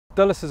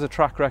Dulas has a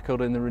track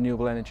record in the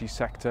renewable energy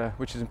sector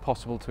which is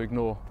impossible to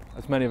ignore.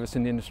 As many of us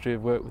in the industry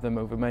have worked with them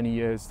over many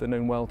years, they're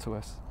known well to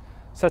us.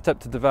 Set up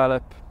to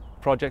develop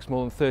projects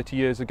more than 30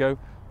 years ago,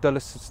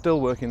 Dulas is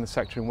still working in the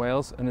sector in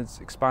Wales and has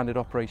expanded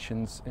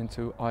operations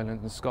into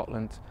Ireland and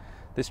Scotland.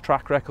 This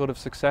track record of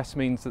success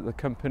means that the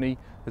company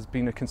has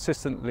been a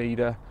consistent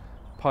leader,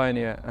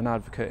 pioneer and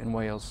advocate in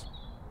Wales.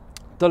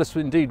 Dulas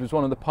indeed was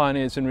one of the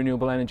pioneers in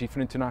renewable energy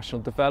for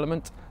international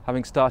development,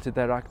 having started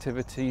their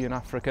activity in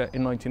Africa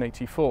in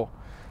 1984.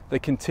 They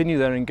continue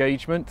their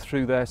engagement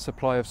through their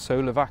supply of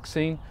solar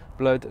vaccine,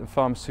 blood and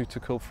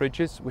pharmaceutical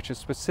fridges, which are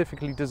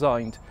specifically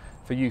designed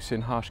for use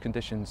in harsh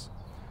conditions.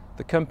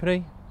 The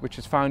company, which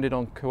is founded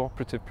on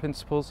cooperative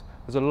principles,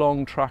 has a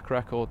long track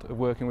record of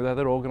working with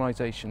other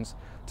organisations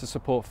to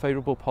support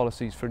favourable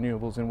policies for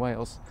renewables in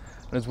Wales,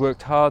 and has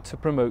worked hard to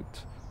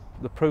promote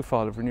the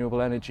profile of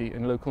renewable energy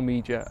in local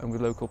media and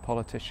with local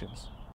politicians.